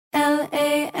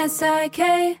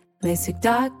LASIK,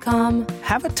 LASIK.com.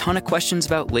 Have a ton of questions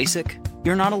about LASIK?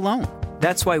 You're not alone.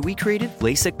 That's why we created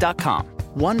LASIK.com.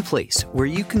 One place where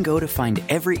you can go to find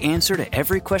every answer to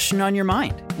every question on your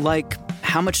mind. Like,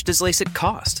 how much does LASIK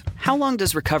cost? How long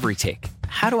does recovery take?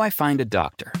 How do I find a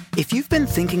doctor? If you've been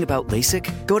thinking about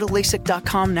LASIK, go to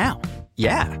LASIK.com now.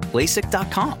 Yeah,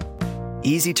 LASIK.com.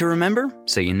 Easy to remember,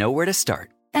 so you know where to start.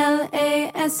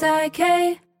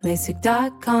 LASIK,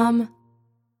 LASIK.com.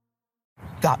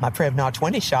 Got my Prevnar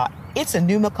 20 shot. It's a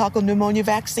pneumococcal pneumonia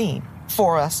vaccine.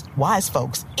 For us, wise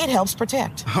folks, it helps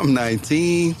protect. I'm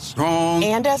 19, strong.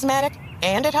 And asthmatic,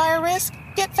 and at higher risk.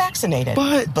 Get vaccinated.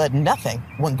 But nothing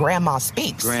when grandma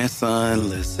speaks. Grandson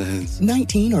listens.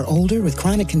 19 or older with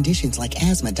chronic conditions like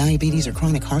asthma, diabetes, or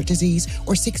chronic heart disease,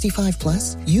 or 65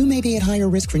 plus, you may be at higher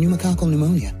risk for pneumococcal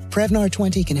pneumonia. Prevnar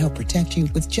 20 can help protect you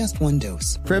with just one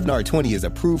dose. Prevnar 20 is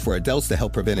approved for adults to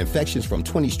help prevent infections from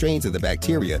 20 strains of the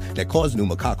bacteria that cause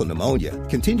pneumococcal pneumonia.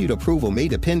 Continued approval may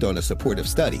depend on a supportive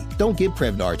study. Don't give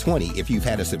Prevnar 20 if you've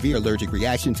had a severe allergic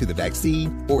reaction to the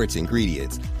vaccine or its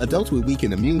ingredients. Adults with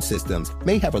weakened immune systems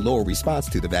may have a lower response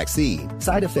to the vaccine.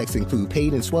 Side effects include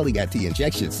pain and swelling at the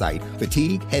injection site,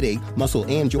 fatigue, headache, muscle,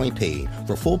 and joint pain.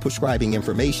 For full prescribing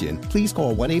information, please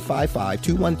call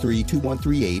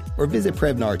 1-855-213-2138 or visit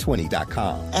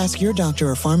Prevnar20.com. Ask your doctor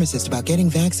or pharmacist about getting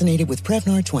vaccinated with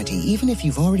Prevnar 20, even if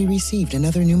you've already received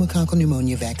another pneumococcal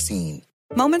pneumonia vaccine.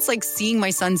 Moments like seeing my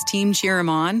son's team cheer him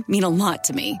on mean a lot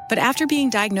to me. But after being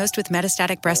diagnosed with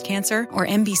metastatic breast cancer, or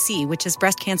MBC, which is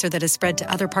breast cancer that has spread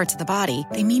to other parts of the body,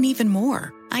 they mean even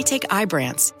more. I take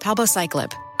Ibrance,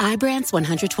 palbociclib. Ibrance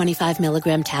 125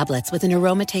 milligram tablets with an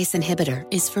aromatase inhibitor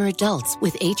is for adults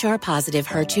with HR-positive,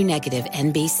 HER2-negative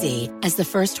MBC as the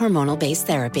first hormonal-based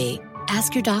therapy.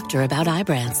 Ask your doctor about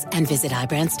Ibrance and visit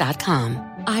Ibrance.com.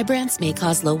 Ibrance may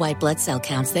cause low white blood cell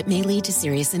counts that may lead to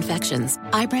serious infections.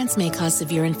 Ibrance may cause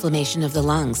severe inflammation of the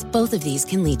lungs. Both of these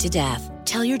can lead to death.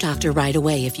 Tell your doctor right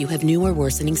away if you have new or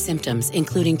worsening symptoms,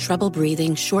 including trouble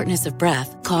breathing, shortness of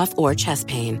breath, cough, or chest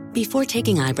pain. Before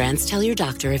taking Ibrance, tell your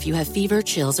doctor if you have fever,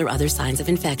 chills, or other signs of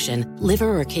infection,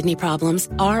 liver or kidney problems,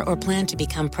 are or plan to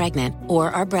become pregnant,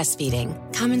 or are breastfeeding.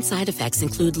 Common side effects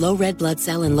include low red blood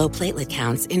cell and low platelet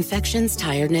counts, infections,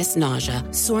 tiredness, nausea,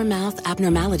 sore mouth,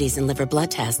 abnormalities in liver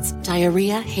blood tests,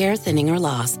 diarrhea, hair thinning or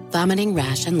loss, vomiting,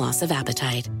 rash, and loss of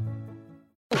appetite.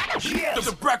 Yes.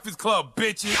 The Breakfast Club,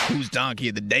 bitches. Who's Donkey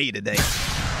of the Day today?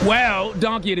 Well,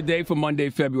 Donkey of the Day for Monday,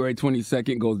 February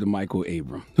 22nd goes to Michael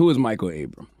Abram. Who is Michael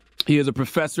Abram? He is a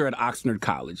professor at Oxnard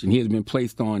College, and he has been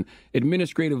placed on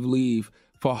administrative leave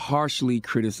for harshly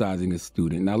criticizing a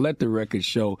student. Now, let the record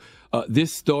show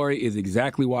this story is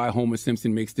exactly why Homer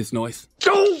Simpson makes this noise.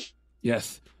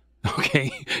 Yes.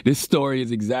 Okay, this story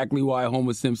is exactly why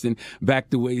Homer Simpson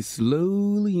backed away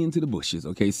slowly into the bushes.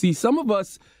 Okay, see, some of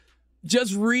us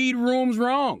just read rooms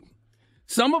wrong.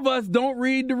 Some of us don't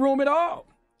read the room at all.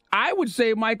 I would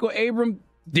say Michael Abram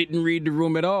didn't read the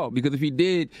room at all, because if he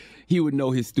did, he would know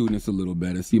his students a little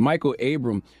better. See, Michael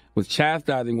Abram was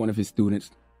chastising one of his students,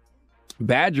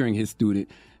 badgering his student,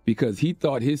 because he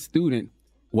thought his student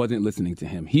wasn't listening to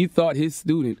him. He thought his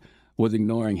student was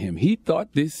ignoring him. He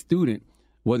thought this student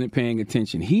wasn't paying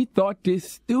attention. He thought this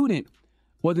student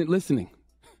wasn't listening.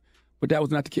 But that was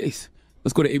not the case.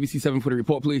 Let's go to ABC 7 for the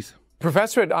report, please.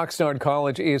 Professor at Oxnard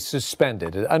College is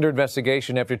suspended and under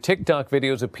investigation after TikTok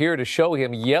videos appear to show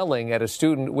him yelling at a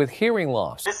student with hearing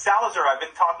loss. Miss Salazar, I've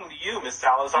been talking to you, Miss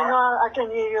Salazar. I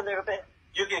can hear you a little bit.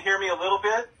 You can hear me a little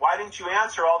bit? Why didn't you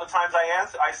answer all the times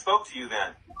I spoke to you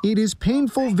then? It is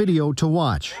painful video to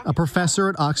watch. A professor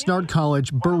at Oxnard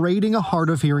College berating a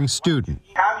hard of hearing student.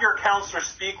 Have your counselor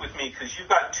speak with me, because you've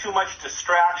got too much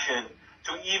distraction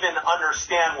to even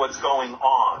understand what's going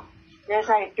on. Yes,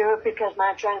 I do, because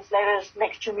my translator is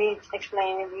next to me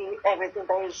explaining me everything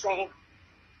that he's saying.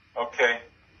 Okay.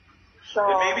 So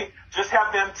then maybe just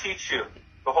have them teach you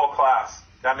the whole class.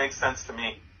 That makes sense to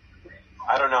me.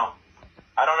 I don't know.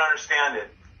 I don't understand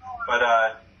it. But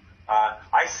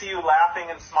I see you laughing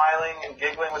and smiling and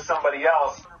giggling with somebody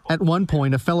else. At one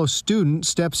point, a fellow student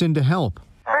steps in to help.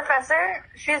 Professor,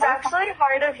 she's actually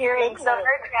hard of hearing, so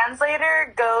her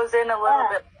translator goes in a little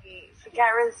bit. She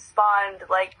can't respond,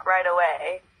 right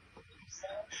away.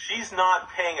 She's not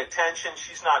paying attention.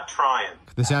 She's not trying.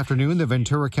 This afternoon, the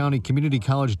Ventura County Community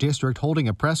College District holding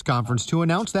a press conference to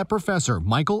announce that Professor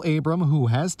Michael Abram, who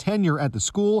has tenure at the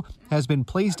school, has been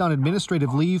placed on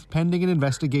administrative leave pending an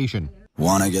investigation.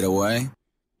 Want to get away?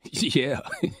 Yeah.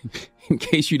 In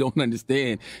case you don't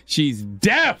understand, she's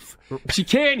deaf. She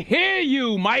can't hear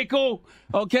you, Michael.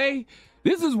 Okay?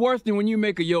 This is worse than when you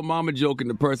make a yo mama joke and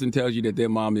the person tells you that their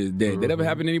mom is dead. Did that ever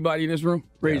happen to anybody in this room?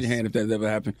 Raise your hand if that's ever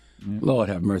happened. Lord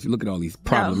have mercy. Look at all these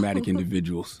problematic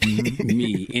individuals.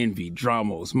 Me, envy,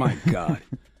 dramos. My God.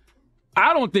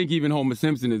 I don't think even Homer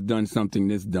Simpson has done something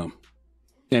this dumb.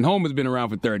 And Homer's been around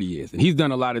for 30 years, and he's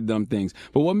done a lot of dumb things.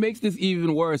 But what makes this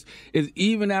even worse is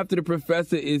even after the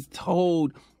professor is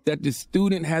told that the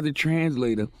student has a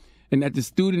translator and that the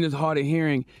student is hard of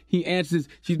hearing, he answers,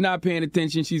 she's not paying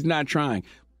attention, she's not trying.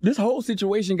 This whole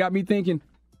situation got me thinking,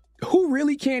 who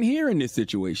really can't hear in this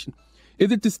situation?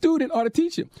 Is it the student or the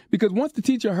teacher? Because once the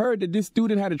teacher heard that this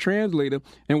student had a translator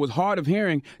and was hard of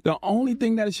hearing, the only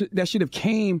thing that should have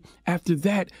came after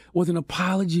that was an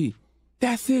apology.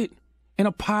 That's it. An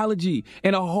apology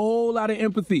and a whole lot of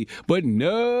empathy. But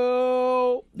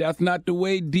no, that's not the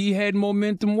way D-head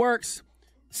momentum works.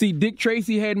 See, Dick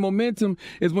Tracy head momentum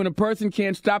is when a person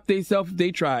can't stop themselves if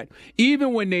they tried.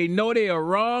 Even when they know they are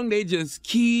wrong, they just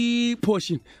keep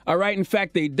pushing. All right? In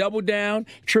fact, they double down,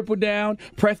 triple down,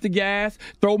 press the gas,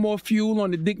 throw more fuel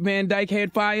on the Dick Van Dyke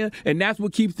head fire, and that's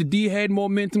what keeps the D-head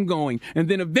momentum going. And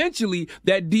then eventually,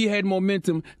 that D-head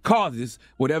momentum causes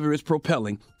whatever is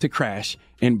propelling to crash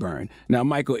and burn. Now,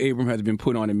 Michael Abram has been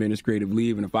put on administrative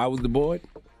leave, and if I was the board,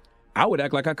 I would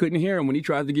act like I couldn't hear him when he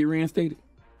tries to get reinstated.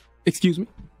 Excuse me?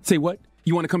 Say what?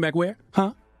 You want to come back where?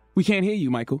 Huh? We can't hear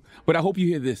you, Michael. But I hope you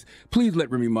hear this. Please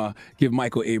let Remy Ma give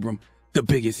Michael Abram the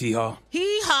biggest hee-haw.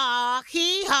 Hee-haw,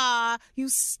 hee-haw. You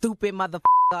stupid motherfucker.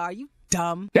 Are you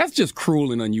dumb? That's just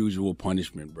cruel and unusual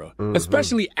punishment, bro. Mm-hmm.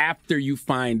 Especially after you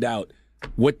find out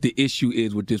what the issue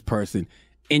is with this person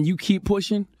and you keep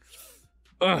pushing.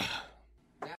 Ugh.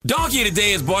 Donkey of the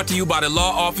Day is brought to you by the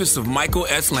law office of Michael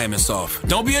S. Lamonsoff.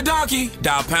 Don't be a donkey.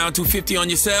 Dial pound 250 on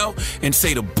your cell and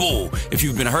say the bull if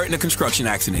you've been hurt in a construction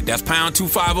accident. That's pound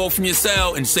 250 from your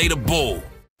cell and say the bull.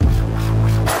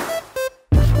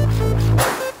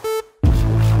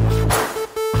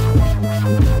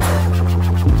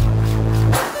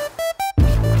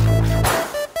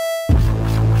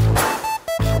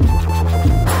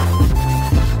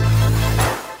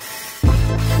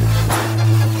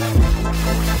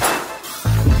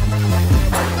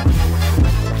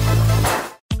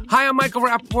 Hi, I'm Michael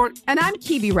Rappaport. And I'm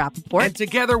Kibi Rappaport. And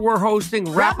together we're hosting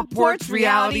Rappaport's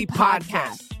Reality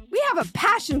Podcast. We have a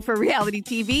passion for reality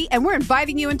TV, and we're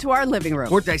inviting you into our living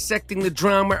room. We're dissecting the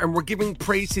drama, and we're giving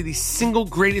praise to the single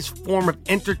greatest form of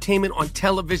entertainment on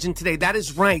television today. That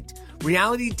is right.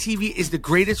 Reality TV is the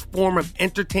greatest form of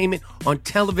entertainment on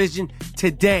television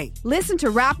today. Listen to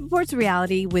Rappaport's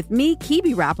Reality with me,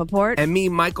 Kibi Rappaport. And me,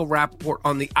 Michael Rappaport,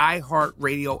 on the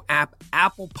iHeartRadio app,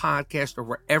 Apple Podcast, or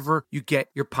wherever you get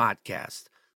your podcast.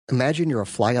 Imagine you're a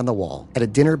fly on the wall at a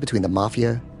dinner between the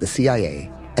Mafia, the CIA,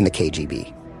 and the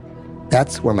KGB.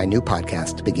 That's where my new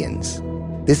podcast begins.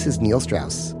 This is Neil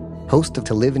Strauss, host of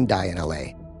To Live and Die in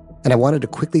LA. And I wanted to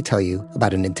quickly tell you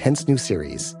about an intense new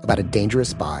series about a dangerous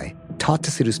spy taught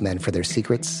to seduce men for their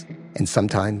secrets and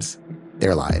sometimes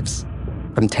their lives.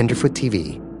 From Tenderfoot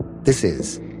TV, this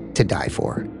is To Die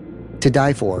For. To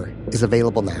Die For is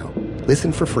available now.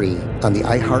 Listen for free on the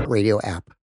iHeartRadio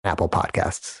app, Apple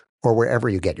Podcasts, or wherever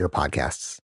you get your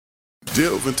podcasts.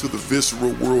 Delve into the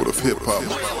visceral world of hip-hop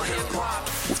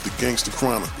with the Gangsta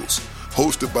Chronicles,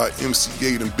 hosted by MC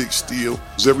Gate and Big Steel.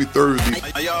 Every Thursday,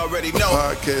 a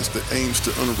podcast that aims to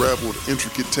unravel the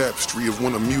intricate tapestry of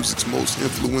one of music's most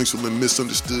influential and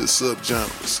misunderstood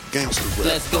subgenres, gangsta rap.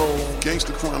 Let's go.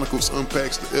 Gangsta Chronicles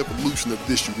unpacks the evolution of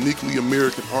this uniquely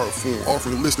American art form,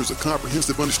 offering listeners a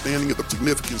comprehensive understanding of the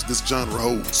significance this genre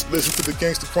holds. Listen to the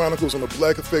Gangsta Chronicles on the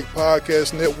Black Effect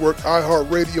Podcast Network,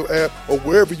 iHeartRadio app, or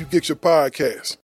wherever you get your podcasts.